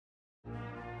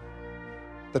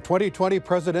The 2020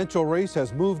 presidential race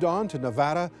has moved on to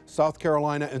Nevada, South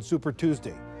Carolina, and Super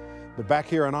Tuesday. But back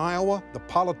here in Iowa, the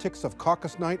politics of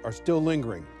caucus night are still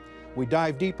lingering. We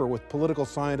dive deeper with political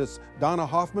scientists Donna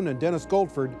Hoffman and Dennis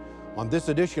Goldford on this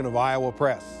edition of Iowa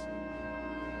Press.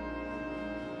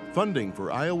 Funding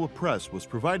for Iowa Press was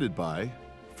provided by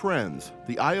Friends,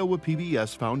 the Iowa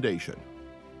PBS Foundation,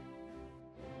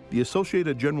 the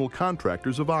Associated General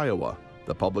Contractors of Iowa,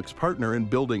 the public's partner in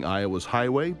building Iowa's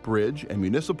highway, bridge, and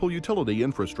municipal utility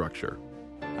infrastructure.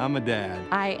 I'm a dad.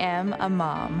 I am a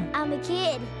mom. I'm a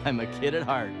kid. I'm a kid at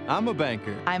heart. I'm a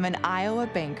banker. I'm an Iowa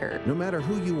banker. No matter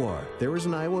who you are, there is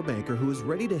an Iowa banker who is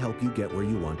ready to help you get where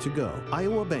you want to go.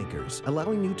 Iowa Bankers,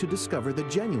 allowing you to discover the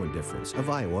genuine difference of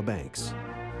Iowa banks.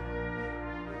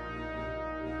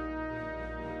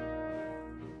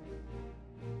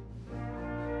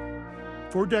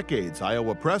 For decades,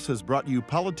 Iowa Press has brought you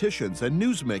politicians and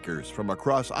newsmakers from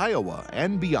across Iowa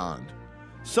and beyond,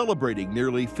 celebrating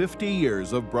nearly 50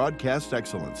 years of broadcast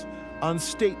excellence on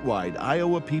statewide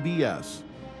Iowa PBS.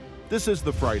 This is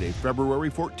the Friday, February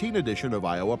 14 edition of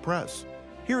Iowa Press.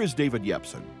 Here is David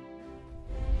Yepsen.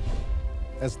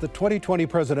 As the 2020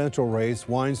 presidential race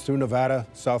winds through Nevada,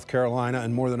 South Carolina,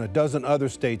 and more than a dozen other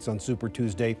states on Super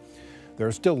Tuesday, there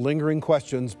are still lingering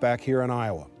questions back here in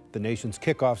Iowa. The nation's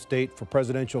kickoff state for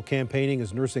presidential campaigning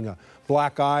is nursing a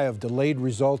black eye of delayed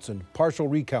results, and partial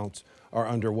recounts are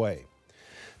underway.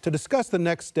 To discuss the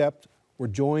next step, we're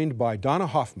joined by Donna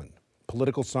Hoffman,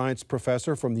 political science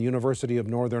professor from the University of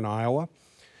Northern Iowa,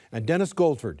 and Dennis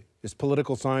Goldford is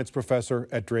political science professor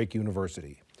at Drake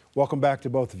University. Welcome back to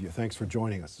both of you. Thanks for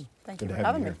joining us. Thank you for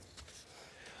having me.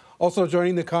 Also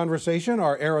joining the conversation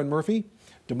are Erin Murphy,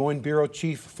 Des Moines Bureau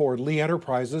Chief for Lee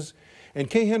Enterprises, and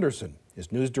Kay Henderson is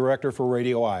News Director for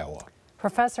Radio Iowa.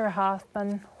 Professor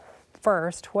Hoffman,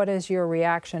 first, what is your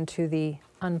reaction to the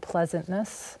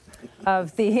unpleasantness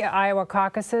of the Iowa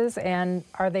caucuses, and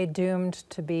are they doomed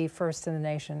to be first in the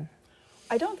nation?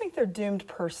 I don't think they're doomed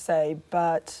per se,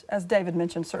 but as David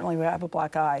mentioned, certainly we have a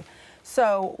black eye.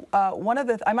 So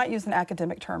I might use an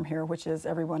academic term here, which is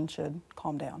everyone should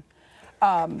calm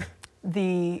down.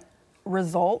 The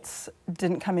results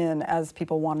didn't come in as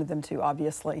people wanted them to,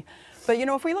 obviously. But you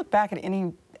know, if we look back at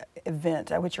any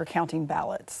event at which you're counting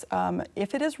ballots,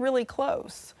 if it is really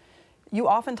close, you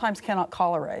oftentimes cannot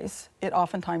call a race. It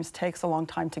oftentimes takes a long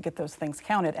time to get those things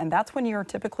counted, and that's when you're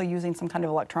typically using some kind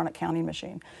of electronic counting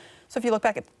machine. So if you look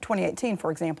back at 2018, for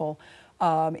example,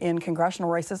 in congressional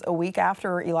races, a week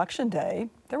after Election Day,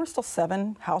 there were still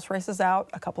 7 House races out,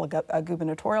 a couple of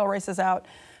gubernatorial races out,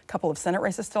 a couple of Senate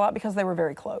races still out because they were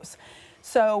very close.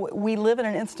 So we live in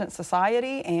an instant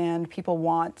society, and people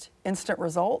want instant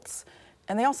results,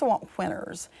 and they also want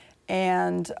winners.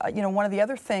 And you know, one of the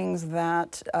other things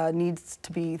that needs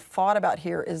to be thought about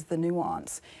here is the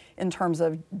nuance in terms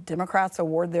of Democrats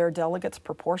award their delegates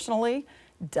proportionally.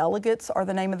 Delegates are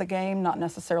the name of the game, not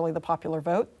necessarily the popular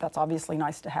vote. That's obviously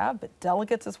nice to have, but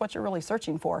delegates is what you're really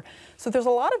searching for. So there's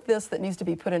a lot of this that needs to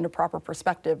be put into proper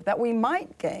perspective that we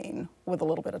might gain with a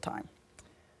little bit of time.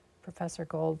 Professor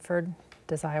Goldford,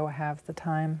 does Iowa have the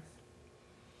time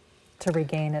to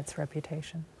regain its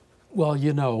reputation? Well,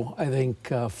 you know, I think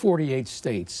 48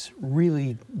 states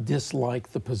really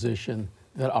dislike the position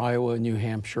that Iowa and New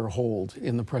Hampshire hold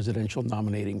in the presidential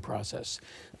nominating process.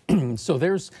 So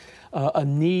there's a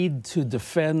need to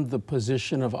defend the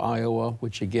position of Iowa,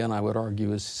 which again I would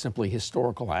argue is simply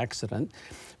historical accident,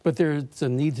 but there's a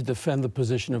need to defend the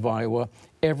position of Iowa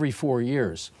every 4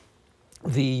 years.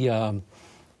 The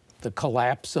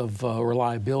collapse of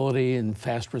reliability and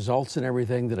fast results and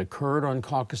everything that occurred on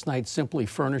caucus night simply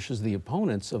furnishes the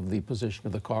opponents of the position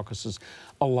of the caucuses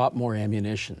a lot more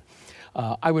ammunition.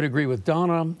 I would agree with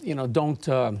Donna, you know, don't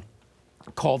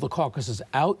call the caucuses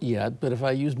out yet, but if I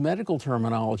use medical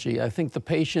terminology, I think the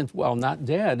patient, while not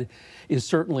dead, is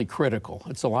certainly critical.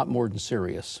 It's a lot more than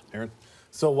serious. Erin?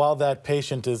 So while that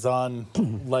patient is on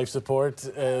life support,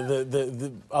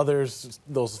 the others,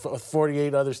 those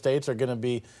 48 other states are going to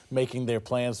be making their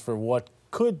plans for what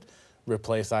could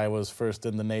replace Iowa's first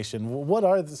in the nation. What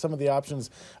are some of the options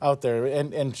out there?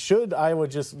 And should Iowa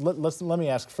just, let me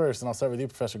ask first, and I'll start with you,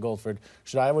 Professor Goldford,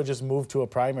 should Iowa just move to a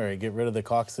primary, get rid of the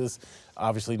caucuses?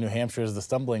 Obviously, New Hampshire is the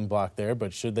stumbling block there,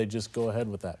 but should they just go ahead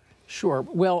with that? Sure.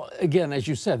 Well, again, as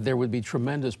you said, there would be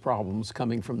tremendous problems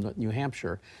coming from New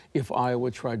Hampshire if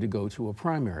Iowa tried to go to a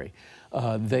primary.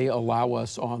 They allow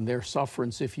us on their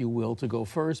sufferance, if you will, to go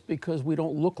first because we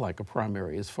don't look like a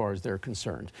primary as far as they're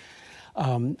concerned.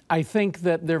 I think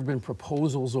that there have been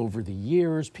proposals over the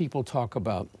years. People talk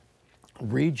about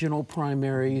regional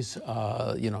primaries,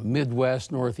 you know,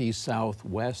 Midwest, Northeast, South,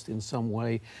 West in some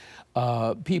way.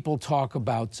 People talk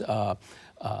about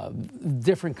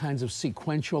different kinds of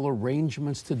sequential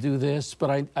arrangements to do this.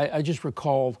 But I just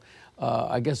recall,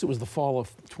 I guess it was the fall of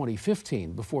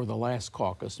 2015, before the last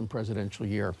caucus and presidential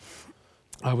year,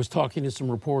 I was talking to some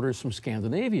reporters from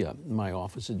Scandinavia in my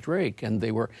office at Drake, and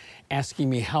they were asking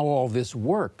me how all this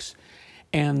works.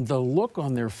 And the look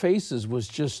on their faces was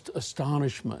just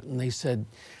astonishment. And they said,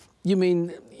 you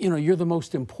mean, you're the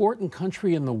most important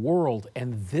country in the world,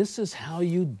 and this is how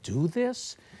you do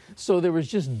this? So there was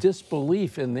just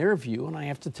disbelief in their view, and I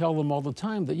have to tell them all the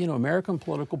time that, American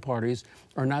political parties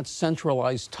are not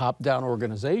centralized top-down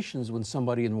organizations when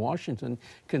somebody in Washington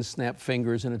can snap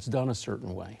fingers and it's done a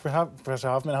certain way. Professor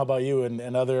Hoffman, how about you?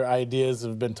 And other ideas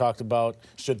have been talked about.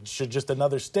 Should just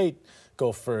another state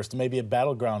go first? Maybe a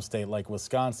battleground state like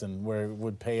Wisconsin, where it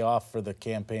would pay off for the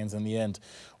campaigns in the end?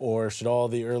 Or should all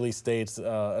the early states,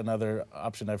 another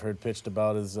option I've heard pitched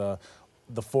about is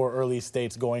the 4 early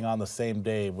states going on the same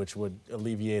day, which would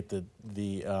alleviate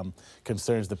the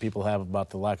concerns that people have about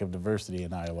the lack of diversity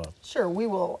in Iowa? Sure, we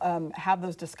will have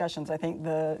those discussions. I think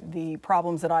the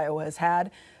problems that Iowa has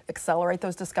had accelerate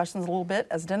those discussions a little bit.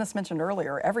 As Dennis mentioned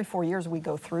earlier, every 4 years we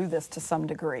go through this to some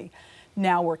degree.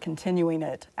 Now we're continuing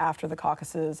it after the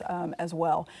caucuses as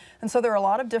well. And so there are a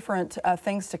lot of different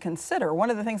things to consider. One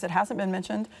of the things that hasn't been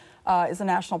mentioned is a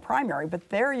national primary, but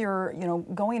there you're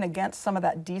going against some of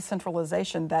that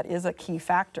decentralization that is a key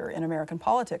factor in American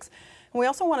politics. And we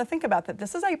also want to think about that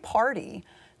this is a party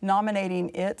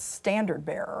nominating its standard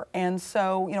bearer. And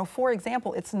so, for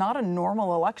example, it's not a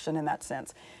normal election in that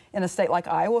sense. In a state like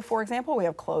Iowa, for example, we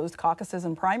have closed caucuses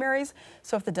and primaries.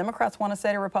 So if the Democrats want to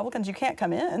say to Republicans, you can't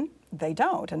come in, they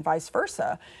don't, and vice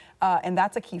versa. And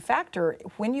that's a key factor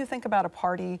when you think about a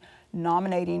party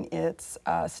nominating its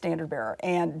standard bearer.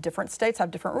 And different states have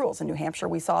different rules. In New Hampshire,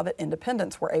 we saw that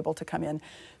independents were able to come in.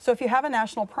 So if you have a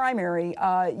national primary,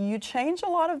 you change a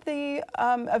lot of the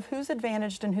of who's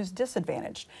advantaged and who's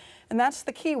disadvantaged. And that's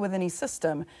the key with any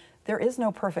system. There is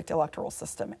no perfect electoral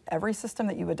system. Every system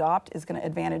that you adopt is going to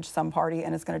advantage some party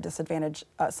and is going to disadvantage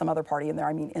some other party. And there,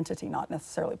 I mean entity, not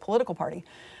necessarily political party.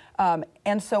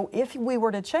 And so if we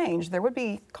were to change, there would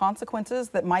be consequences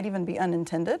that might even be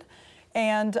unintended.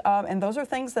 And those are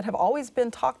things that have always been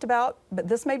talked about, but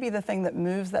this may be the thing that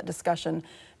moves that discussion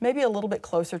maybe a little bit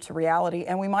closer to reality.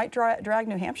 And we might drag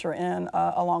New Hampshire in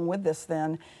along with this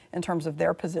then in terms of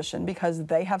their position, because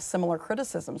they have similar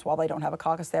criticisms. While they don't have a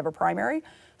caucus, they have a primary.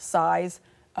 Size,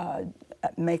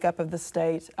 makeup of the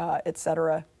state, et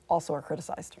cetera, also are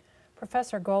criticized.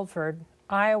 Professor Goldford,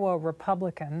 Iowa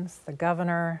Republicans, the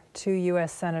governor, 2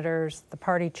 U.S. senators, the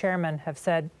party chairman have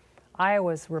said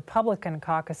Iowa's Republican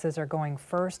caucuses are going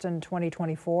first in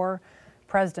 2024.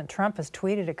 President Trump has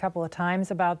tweeted a couple of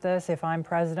times about this. If I'm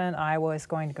president, Iowa is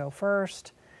going to go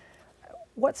first.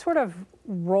 What sort of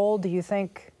role do you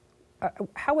think,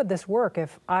 how would this work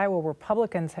if Iowa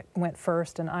Republicans went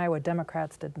first and Iowa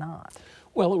Democrats did not?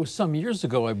 Well, it was some years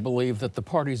ago, I believe, that the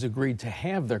parties agreed to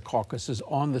have their caucuses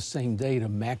on the same day to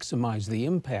maximize the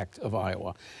impact of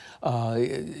Iowa.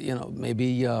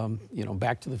 Maybe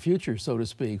back to the future, so to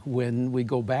speak, when we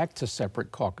go back to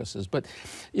separate caucuses. But,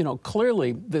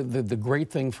 clearly the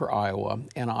great thing for Iowa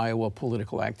and Iowa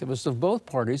political activists of both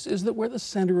parties is that we're the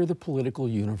center of the political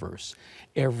universe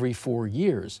every 4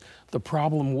 years. The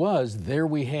problem was, there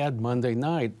we had Monday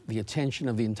night the attention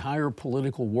of the entire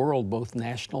political world, both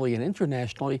nationally and internationally,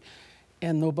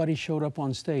 and nobody showed up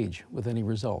on stage with any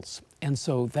results. And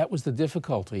so that was the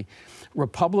difficulty.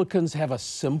 Republicans have a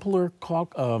simpler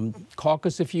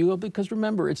caucus, if you will, because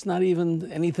remember, it's not even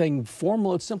anything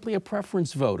formal. It's simply a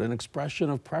preference vote, an expression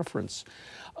of preference.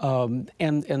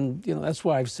 That's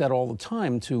why I've said all the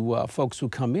time to folks who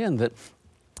come in that,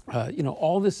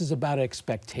 all this is about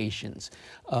expectations.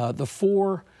 The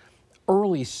 4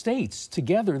 early states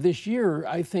together this year,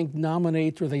 I think,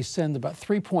 nominate, or they send about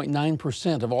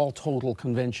 3.9% of all total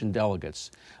convention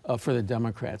delegates for the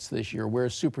Democrats this year,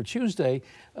 whereas Super Tuesday,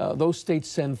 those states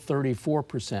send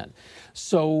 34%.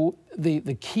 So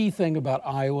the key thing about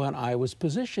Iowa and Iowa's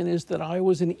position is that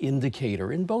Iowa's an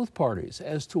indicator in both parties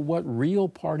as to what real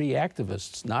party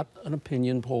activists, not an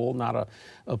opinion poll, not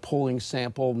a polling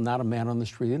sample, not a man on the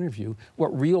street interview,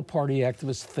 what real party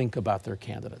activists think about their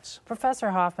candidates. Professor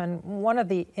Hoffman, one of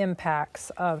the impacts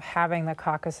of having the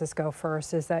caucuses go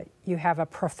first is that you have a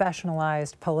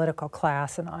professionalized political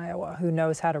class in Iowa who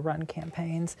knows how to run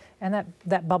campaigns, and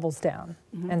that bubbles down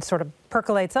and sort of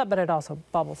percolates up, but it also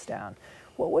bubbles down.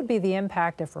 What would be the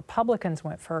impact if Republicans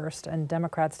went first and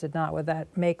Democrats did not? Would that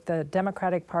make the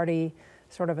Democratic Party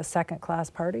sort of a second-class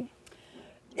party?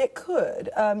 It could.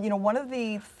 One of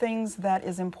the things that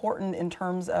is important in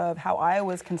terms of how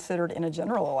Iowa is considered in a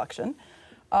general election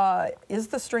is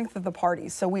the strength of the party.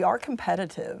 So we are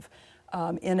competitive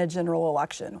in a general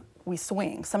election. We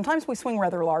swing. Sometimes we swing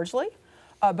rather largely,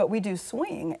 but we do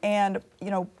swing. And,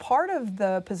 part of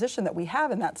the position that we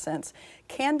have in that sense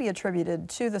can be attributed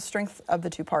to the strength of the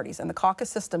two parties, and the caucus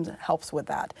system helps with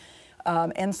that.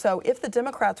 And so if the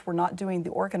Democrats were not doing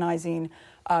the organizing,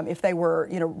 if they were,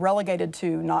 relegated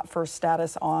to not first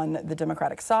status on the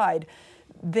Democratic side,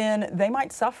 then they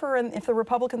might suffer. And if the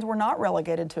Republicans were not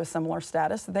relegated to a similar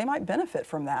status, they might benefit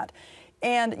from that.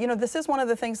 And, this is one of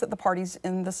the things that the parties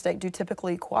in the state do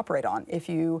typically cooperate on. If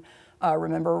you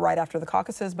remember, right after the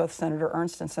caucuses, both Senator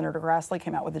Ernst and Senator Grassley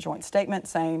came out with a joint statement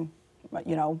saying,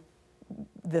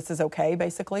 this is okay,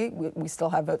 basically. We still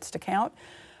have votes to count.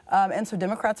 And so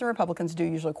Democrats and Republicans do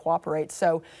usually cooperate.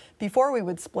 So before we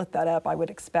would split that up, I would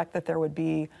expect that there would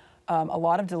be a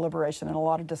lot of deliberation and a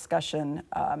lot of discussion,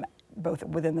 both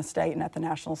within the state and at the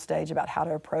national stage, about how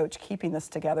to approach keeping this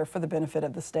together for the benefit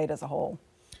of the state as a whole.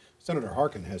 Senator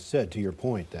Harkin has said, to your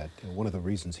point, that one of the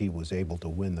reasons he was able to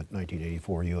win the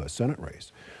 1984 U.S. Senate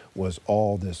race was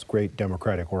all this great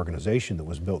Democratic organization that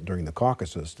was built during the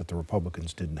caucuses that the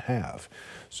Republicans didn't have.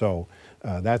 So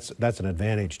that's an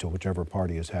advantage to whichever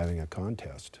party is having a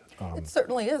contest. It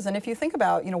certainly is. And if you think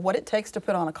about, what it takes to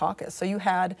put on a caucus. So you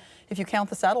had, if you count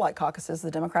the satellite caucuses,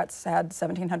 the Democrats had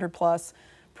 1,700 plus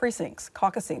precincts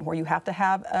caucusing, where you have to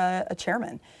have a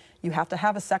chairman. You have to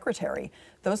have a secretary.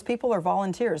 Those people are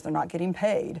volunteers. They're not getting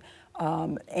paid.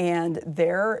 And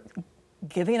they're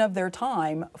giving of their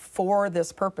time for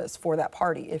this purpose, for that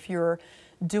party. If you're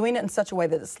doing it in such a way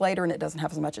that it's later and it doesn't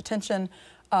have as much attention,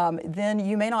 then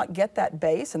you may not get that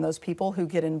base, and those people who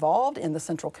get involved in the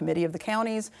central committee of the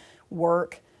counties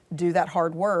do that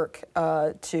hard work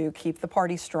to keep the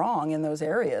party strong in those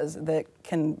areas that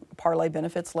can parlay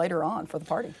benefits later on for the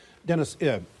party. Dennis,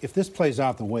 if this plays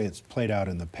out the way it's played out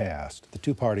in the past, the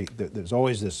two party, there's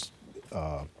always this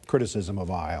criticism of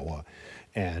Iowa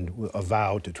and a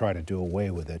vow to try to do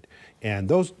away with it. And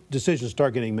those decisions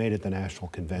start getting made at the national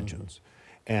conventions.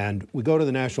 And we go to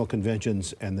the national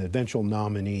conventions and the eventual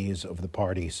nominees of the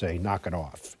party say, knock it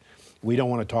off. We don't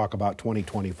want to talk about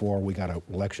 2024. We got an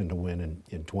election to win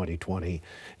in 2020.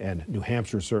 And New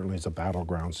Hampshire certainly is a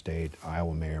battleground state.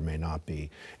 Iowa may or may not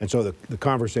be. And so the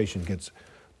conversation gets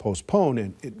postponed.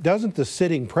 And doesn't the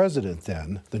sitting president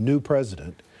then, the new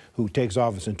president who takes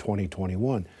office in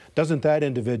 2021, doesn't that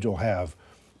individual have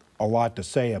a lot to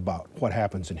say about what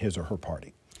happens in his or her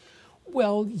party?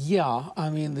 Well, yeah. I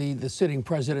mean, the sitting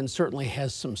president certainly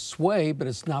has some sway, but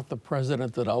it's not the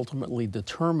president that ultimately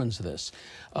determines this.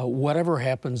 Whatever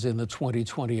happens in the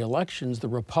 2020 elections, the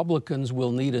Republicans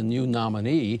will need a new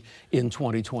nominee in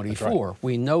 2024. Right.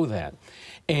 We know that.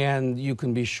 And you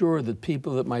can be sure that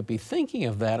people that might be thinking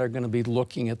of that are going to be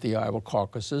looking at the Iowa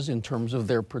caucuses in terms of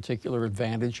their particular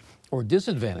advantage or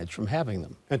disadvantage from having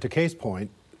them. And to Kay's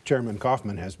point, Chairman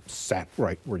Kaufman has sat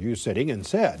right where you're sitting and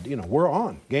said, we're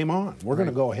on, game on. We're going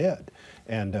to go ahead.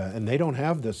 And they don't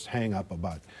have this hang up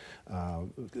about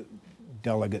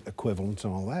delegate equivalence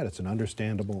and all that. It's an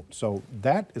understandable. So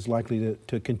that is likely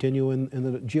to continue in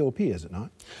the GOP, is it not?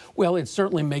 Well, it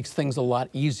certainly makes things a lot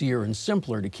easier and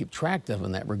simpler to keep track of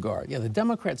in that regard. Yeah, the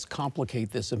Democrats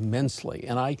complicate this immensely.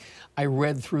 And I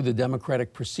read through the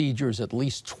Democratic procedures at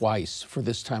least twice for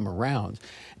this time around.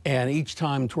 And each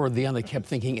time toward the end, I kept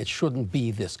thinking it shouldn't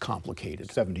be this complicated.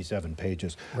 77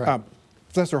 pages. Right.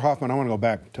 Professor Hoffman, I want to go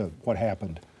back to what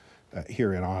happened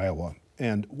here in Iowa.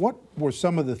 And what were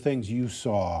some of the things you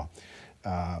saw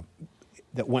that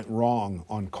went wrong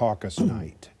on caucus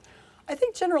night? I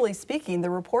think generally speaking, the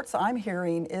reports I'm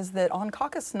hearing is that on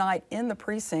caucus night in the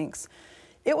precincts,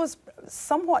 it was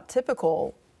somewhat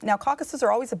typical. Now, caucuses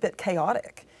are always a bit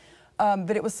chaotic,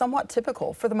 but it was somewhat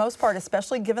typical for the most part,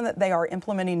 especially given that they are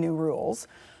implementing new rules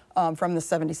from the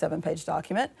 77-page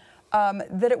document,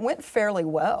 that it went fairly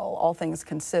well, all things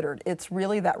considered. It's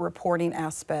really that reporting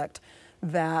aspect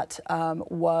that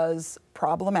was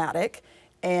problematic,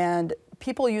 and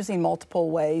people using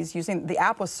multiple ways. The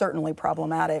app was certainly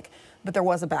problematic, but there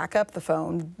was a backup, the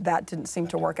phone. That didn't seem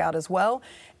to work out as well.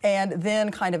 And then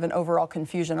kind of an overall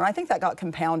confusion. And I think that got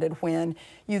compounded when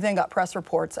you then got press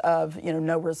reports of,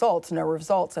 no results,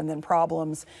 and then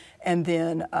problems. And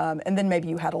then maybe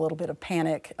you had a little bit of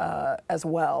panic as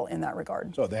well in that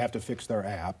regard. So they have to fix their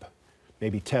app,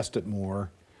 maybe test it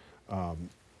more.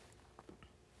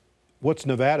 What's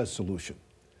Nevada's solution?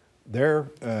 They're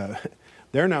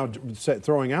now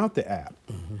throwing out the app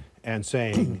and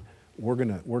saying we're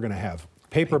gonna have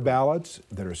paper ballots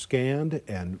that are scanned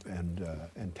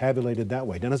and tabulated that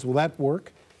way. Dennis, will that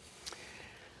work?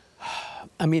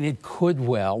 I mean, it could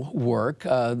well work,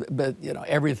 but you know,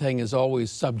 everything is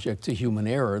always subject to human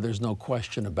error. There's no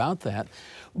question about that.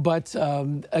 But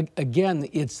again,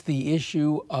 it's the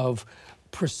issue of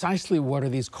precisely what are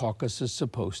these caucuses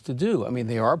supposed to do? I mean,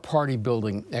 they are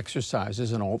party-building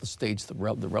exercises in all the states, the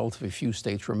relatively few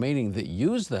states remaining that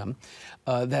use them.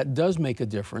 That does make a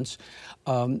difference.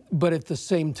 But at the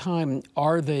same time,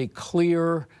 are they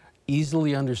clear,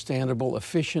 easily understandable,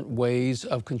 efficient ways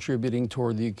of contributing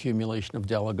toward the accumulation of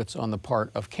delegates on the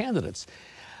part of candidates?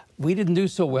 We didn't do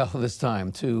so well this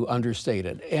time, to understate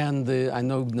it. And I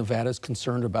know Nevada's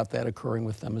concerned about that occurring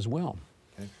with them as well.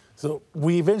 So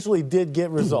we eventually did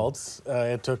get results.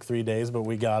 It took 3 days, but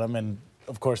we got them. And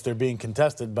of course, they're being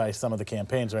contested by some of the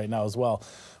campaigns right now as well.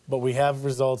 But we have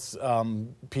results.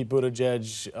 Pete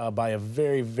Buttigieg, by a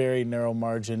very, very narrow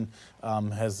margin,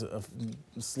 has a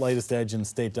slightest edge in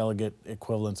state delegate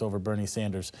equivalents over Bernie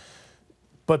Sanders.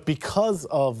 But because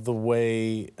of the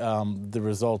way the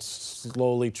results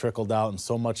slowly trickled out and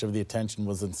so much of the attention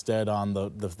was instead on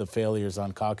the failures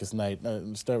on caucus night,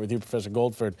 start with you, Professor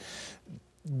Goldford.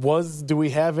 Do we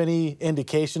have any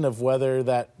indication of whether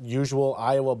that usual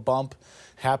Iowa bump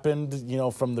happened, you know,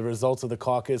 from the results of the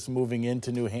caucus moving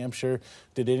into New Hampshire?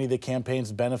 Did any of the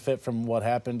campaigns benefit from what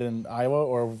happened in Iowa,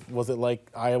 or was it like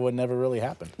Iowa never really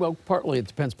happened? Well, partly it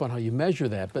depends upon how you measure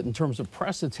that, but in terms of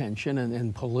press attention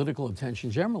and political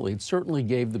attention generally, it certainly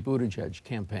gave the Buttigieg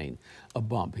campaign a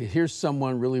bump. Here's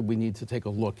someone really we need to take a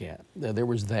look at. There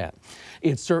was that.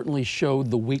 It certainly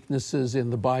showed the weaknesses in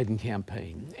the Biden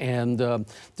campaign, and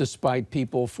despite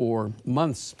people for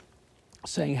months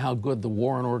saying how good the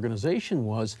Warren organization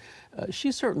was,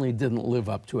 she certainly didn't live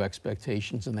up to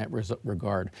expectations in that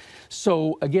regard.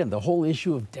 So again, the whole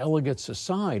issue of delegates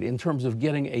aside, in terms of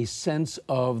getting a sense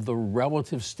of the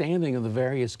relative standing of the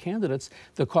various candidates,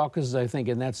 the caucuses, I think,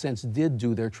 in that sense, did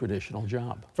do their traditional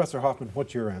job. Professor Hoffman,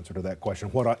 what's your answer to that question?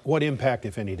 What impact,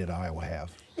 if any, did Iowa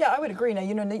have? Yeah, I would agree. Now,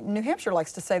 you know, New Hampshire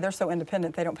likes to say they're so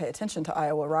independent they don't pay attention to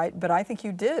Iowa, right? But I think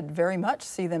you did very much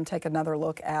see them take another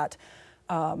look at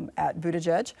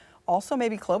Buttigieg. Also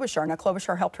maybe Klobuchar. Now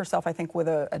Klobuchar helped herself, I think, with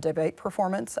a debate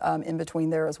performance in between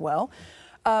there as well.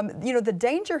 You know, the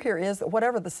danger here is that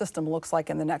whatever the system looks like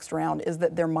in the next round is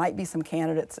that there might be some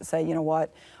candidates that say, you know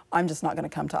what, I'm just not going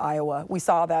to come to Iowa. We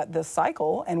saw that this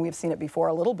cycle, and we've seen it before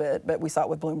a little bit, but we saw it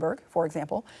with Bloomberg, for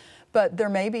example. But there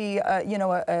may be, you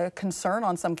know, a concern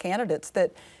on some candidates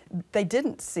that they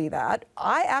didn't see that.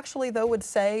 I actually, though, would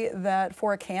say that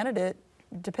for a candidate,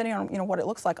 depending on, you know, what it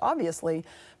looks like, obviously,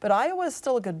 but Iowa is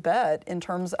still a good bet in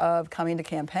terms of coming to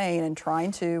campaign and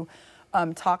trying to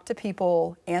talk to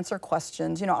people, answer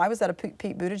questions. You know, I was at a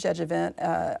Pete Buttigieg event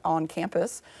on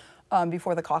campus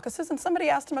before the caucuses, and somebody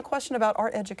asked him a question about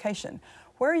art education.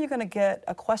 Where are you going to get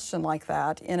a question like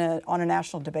that on a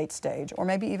national debate stage, or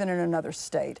maybe even in another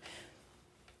state?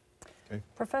 Okay.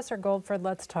 Professor Goldford,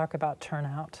 let's talk about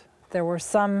turnout. There were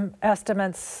some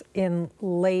estimates in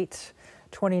late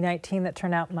 2019 that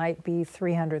turnout might be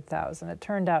 300,000. It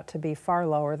turned out to be far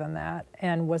lower than that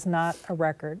and was not a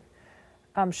record.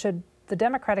 Should the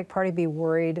Democratic Party be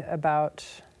worried about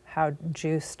how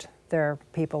juiced their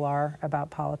people are about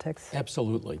politics?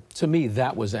 Absolutely. To me,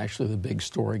 that was actually the big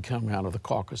story coming out of the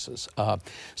caucuses.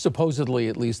 Supposedly,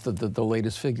 at least the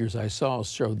latest figures I saw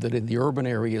showed that in the urban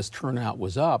areas, turnout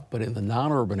was up, but in the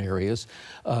non-urban areas,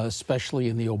 especially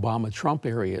in the Obama-Trump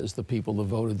areas, the people that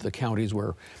voted, the counties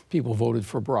where people voted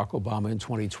for Barack Obama in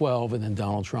 2012 and then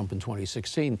Donald Trump in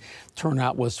 2016,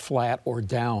 turnout was flat or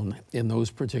down in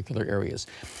those particular areas.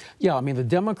 Yeah, I mean, the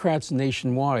Democrats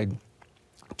nationwide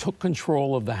took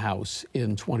control of the House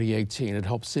in 2018. It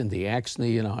helped Cindy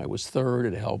Axne in Iowa's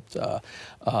 3rd. It helped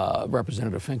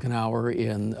Representative Finkenauer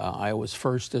in Iowa's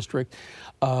 1st district.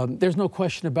 There's no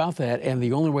question about that. And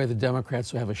the only way the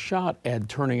Democrats will have a shot at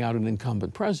turning out an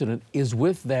incumbent president is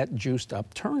with that juiced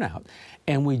up turnout.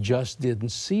 And we just didn't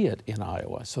see it in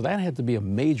Iowa. So that had to be a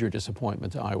major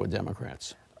disappointment to Iowa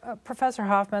Democrats. Professor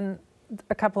Hoffman,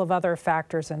 a couple of other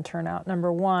factors in turnout.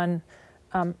 Number one,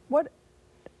 what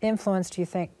influence do you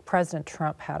think President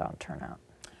Trump had on turnout?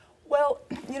 Well,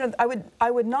 you know,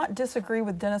 I would not disagree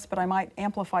with Dennis, but I might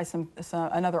amplify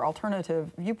another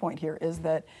alternative viewpoint here, is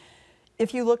that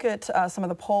if you look at some of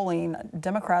the polling,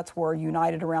 Democrats were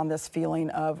united around this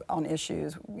feeling of, on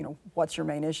issues, you know, what's your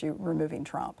main issue? Removing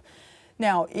Trump.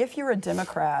 Now, if you're a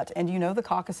Democrat and you know the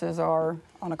caucuses are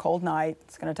on a cold night,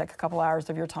 it's going to take a couple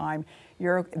hours of your time,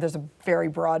 there's a very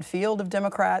broad field of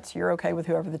Democrats, you're okay with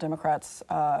whoever the Democrats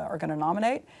are going to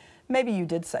nominate, maybe you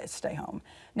did say stay home.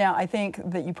 Now, I think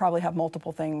that you probably have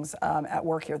multiple things at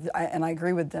work here, and I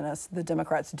agree with Dennis, the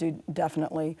Democrats do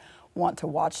definitely want to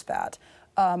watch that.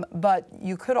 But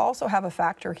you could also have a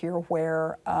factor here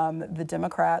where the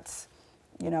Democrats,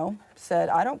 said,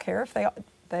 I don't care if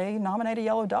they nominate a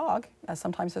yellow dog, as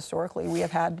sometimes historically we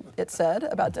have had it said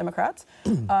about Democrats.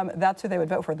 That's who they would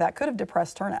vote for. That could have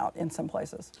depressed turnout in some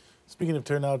places. Speaking of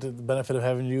turnout, the benefit of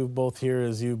having you both here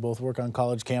is you both work on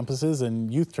college campuses,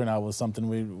 and youth turnout was something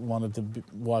we wanted to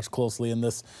watch closely in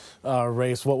this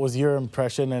race. What was your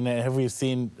impression, and have we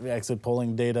seen exit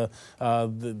polling data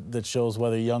that shows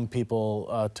whether young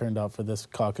people turned out for this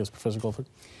caucus, Professor Goldford?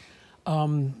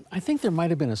 I think there might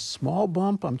have been a small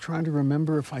bump. I'm trying to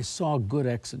remember if I saw good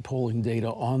exit polling data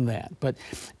on that. But,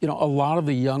 a lot of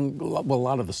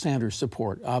the Sanders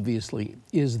support, obviously,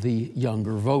 is the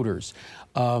younger voters.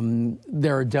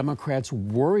 There are Democrats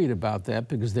worried about that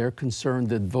because they're concerned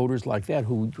that voters like that,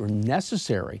 who are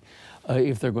necessary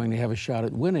if they're going to have a shot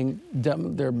at winning,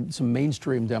 there are some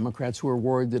mainstream Democrats who are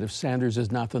worried that if Sanders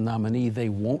is not the nominee, they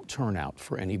won't turn out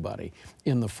for anybody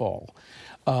in the fall.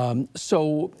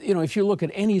 So, if you look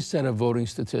at any set of voting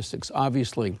statistics,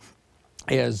 obviously,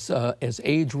 as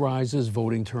age rises,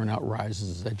 voting turnout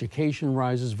rises. As education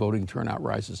rises, voting turnout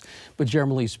rises. But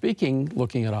generally speaking,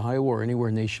 looking at Iowa or anywhere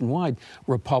nationwide,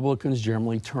 Republicans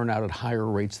generally turn out at higher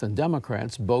rates than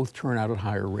Democrats. Both turn out at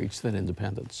higher rates than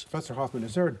independents. Professor Hoffman,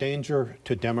 is there a danger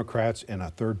to Democrats in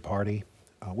a third party?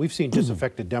 We've seen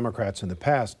disaffected Democrats in the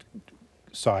past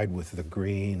side with the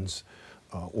Greens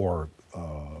or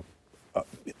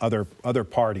other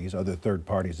parties, other third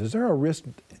parties. Is there a risk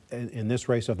in this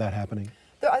race of that happening?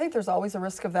 I think there's always a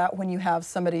risk of that when you have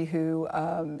somebody who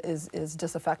is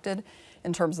disaffected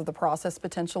in terms of the process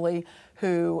potentially,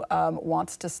 who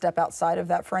wants to step outside of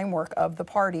that framework of the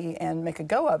party and make a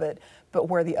go of it, but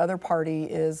where the other party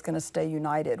is going to stay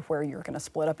united, where you're going to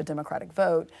split up a Democratic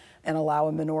vote and allow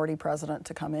a minority president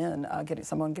to come in,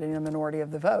 someone getting a minority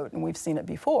of the vote. And we've seen it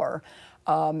before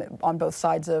on both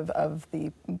sides of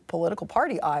the political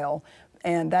party aisle.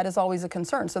 And that is always a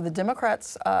concern. So the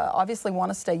Democrats obviously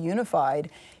want to stay unified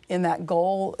in that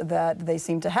goal that they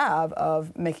seem to have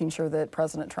of making sure that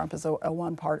President Trump is a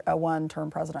one-term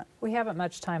president. We haven't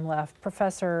much time left.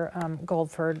 Professor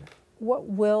Goldford, what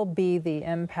will be the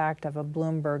impact of a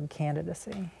Bloomberg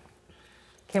candidacy?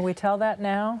 Can we tell that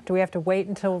now? Do we have to wait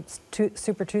until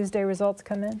Super Tuesday results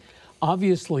come in?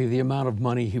 Obviously, the amount of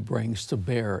money he brings to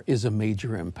bear is a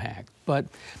major impact. But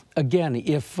again,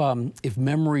 if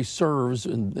memory serves,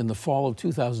 in the fall of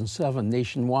 2007,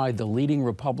 nationwide, the leading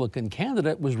Republican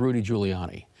candidate was Rudy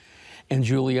Giuliani. And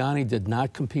Giuliani did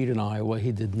not compete in Iowa.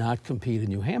 He did not compete in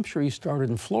New Hampshire. He started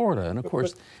in Florida. And of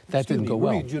course, that didn't go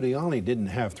well. Rudy Giuliani didn't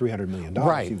have $300 million.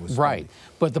 Right, right.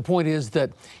 But the point is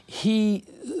that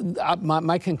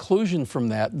my conclusion from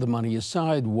that, the money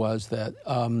aside, was that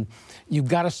you've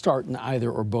got to start in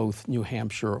either or both New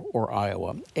Hampshire or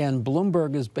Iowa. And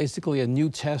Bloomberg is basically a new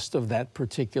test of that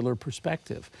particular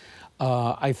perspective.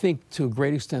 I think to a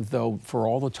great extent, though, for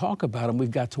all the talk about him, we've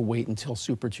got to wait until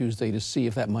Super Tuesday to see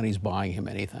if that money's buying him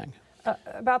anything.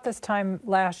 About this time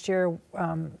last year,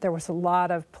 there was a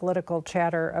lot of political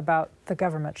chatter about the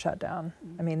government shutdown.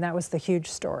 I mean, that was the huge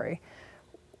story.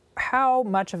 How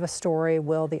much of a story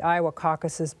will the Iowa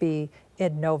caucuses be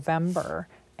in November,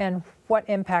 and what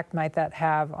impact might that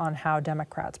have on how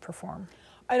Democrats perform?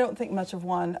 I don't think much of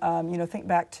one. Think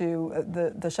back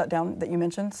to the shutdown that you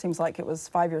mentioned. Seems like it was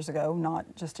 5 years ago, not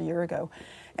just a year ago.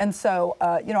 And so,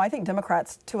 I think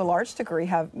Democrats, to a large degree,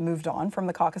 have moved on from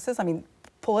the caucuses. I mean,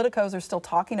 politicos are still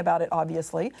talking about it,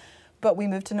 obviously, but we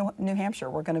moved to New Hampshire.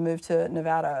 We're going to move to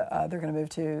Nevada. They're going to move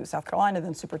to South Carolina,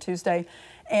 then Super Tuesday.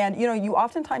 And, you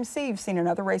oftentimes see, you've seen in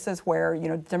other races where,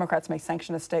 Democrats may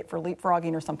sanction a state for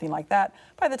leapfrogging or something like that.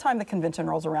 By the time the convention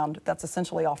rolls around, that's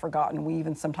essentially all forgotten. We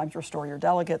even sometimes restore your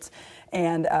delegates.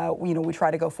 And, we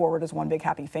try to go forward as one big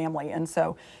happy family. And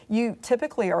so you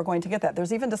typically are going to get that.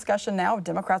 There's even discussion now of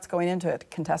Democrats going into a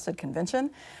contested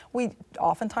convention. We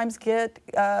oftentimes get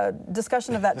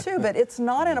discussion of that too, but it's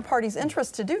not in a party's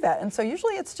interest to do that. And so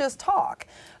usually it's just talk,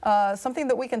 something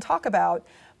that we can talk about.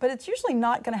 But it's usually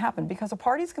not going to happen because a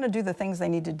party's going to do the things they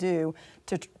need to do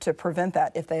to prevent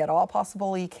that if they at all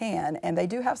possibly can. And they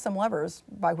do have some levers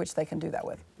by which they can do that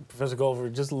with. Professor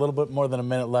Goldford, just a little bit more than a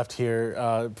minute left here.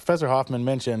 Professor Hoffman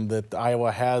mentioned that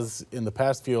Iowa has, in the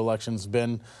past few elections,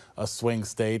 been a swing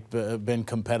state, been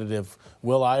competitive.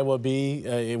 Will Iowa be,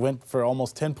 it went for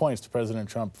almost 10 points to President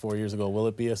Trump 4 years ago. Will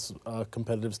it be a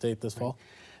competitive state this fall?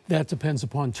 That depends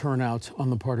upon turnout on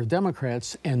the part of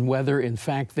Democrats and whether, in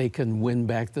fact, they can win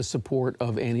back the support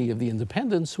of any of the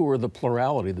independents who are the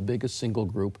plurality, the biggest single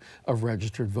group of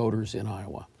registered voters in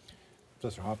Iowa.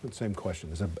 Professor Hoffman, same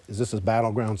question. Is this a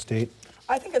battleground state?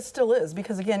 I think it still is,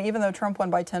 because again, even though Trump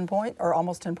won by 10 points, or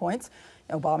almost 10 points,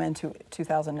 Obama in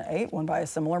 2008 won by a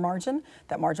similar margin.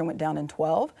 That margin went down in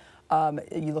 12.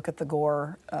 You look at the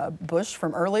Gore-Bush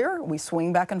from earlier, we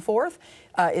swing back and forth.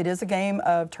 It is a game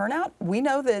of turnout. We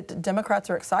know that Democrats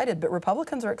are excited, but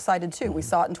Republicans are excited too. We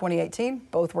saw it in 2018.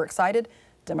 Both were excited.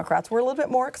 Democrats were a little bit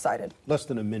more excited. Less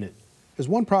than a minute. Is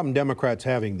one problem Democrats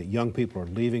having that young people are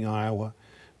leaving Iowa?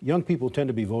 Young people tend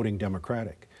to be voting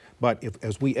Democratic. But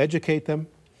as we educate them,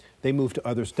 they move to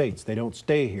other states. They don't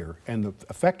stay here. And the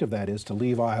effect of that is to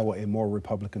leave Iowa a more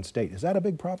Republican state. Is that a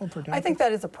big problem for Democrats? I think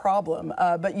that is a problem.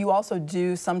 But you also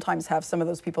do sometimes have some of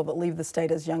those people that leave the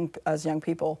state as young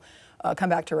people come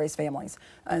back to raise families.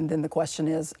 And then the question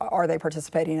is, are they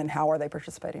participating and how are they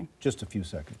participating? Just a few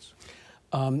seconds.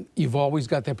 You've always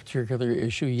got that particular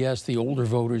issue. Yes, the older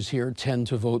voters here tend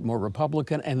to vote more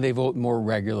Republican, and they vote more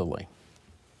regularly.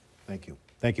 Thank you.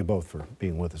 Thank you both for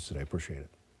being with us today. Appreciate it.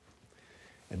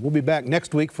 And we'll be back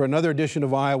next week for another edition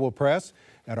of Iowa Press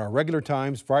at our regular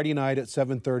times, Friday night at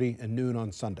 7:30 and noon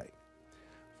on Sunday.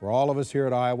 For all of us here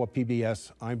at Iowa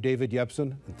PBS, I'm David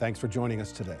Yepsen, and thanks for joining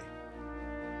us today.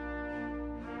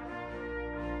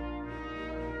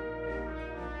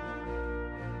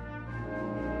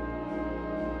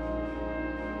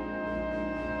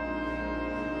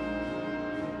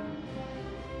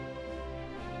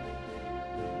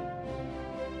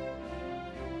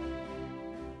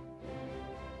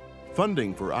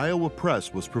 Funding for Iowa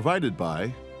Press was provided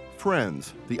by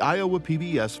Friends, the Iowa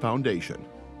PBS Foundation,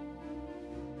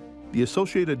 the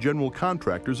Associated General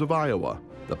Contractors of Iowa,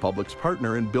 the public's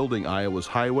partner in building Iowa's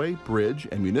highway, bridge,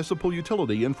 and municipal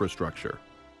utility infrastructure.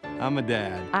 I'm a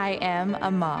dad. I am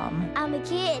a mom. I'm a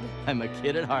kid. I'm a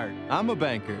kid at heart. I'm a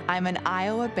banker. I'm an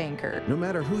Iowa banker. No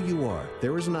matter who you are,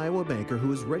 there is an Iowa banker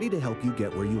who is ready to help you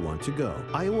get where you want to go.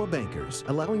 Iowa Bankers,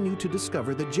 allowing you to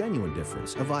discover the genuine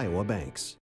difference of Iowa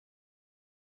banks.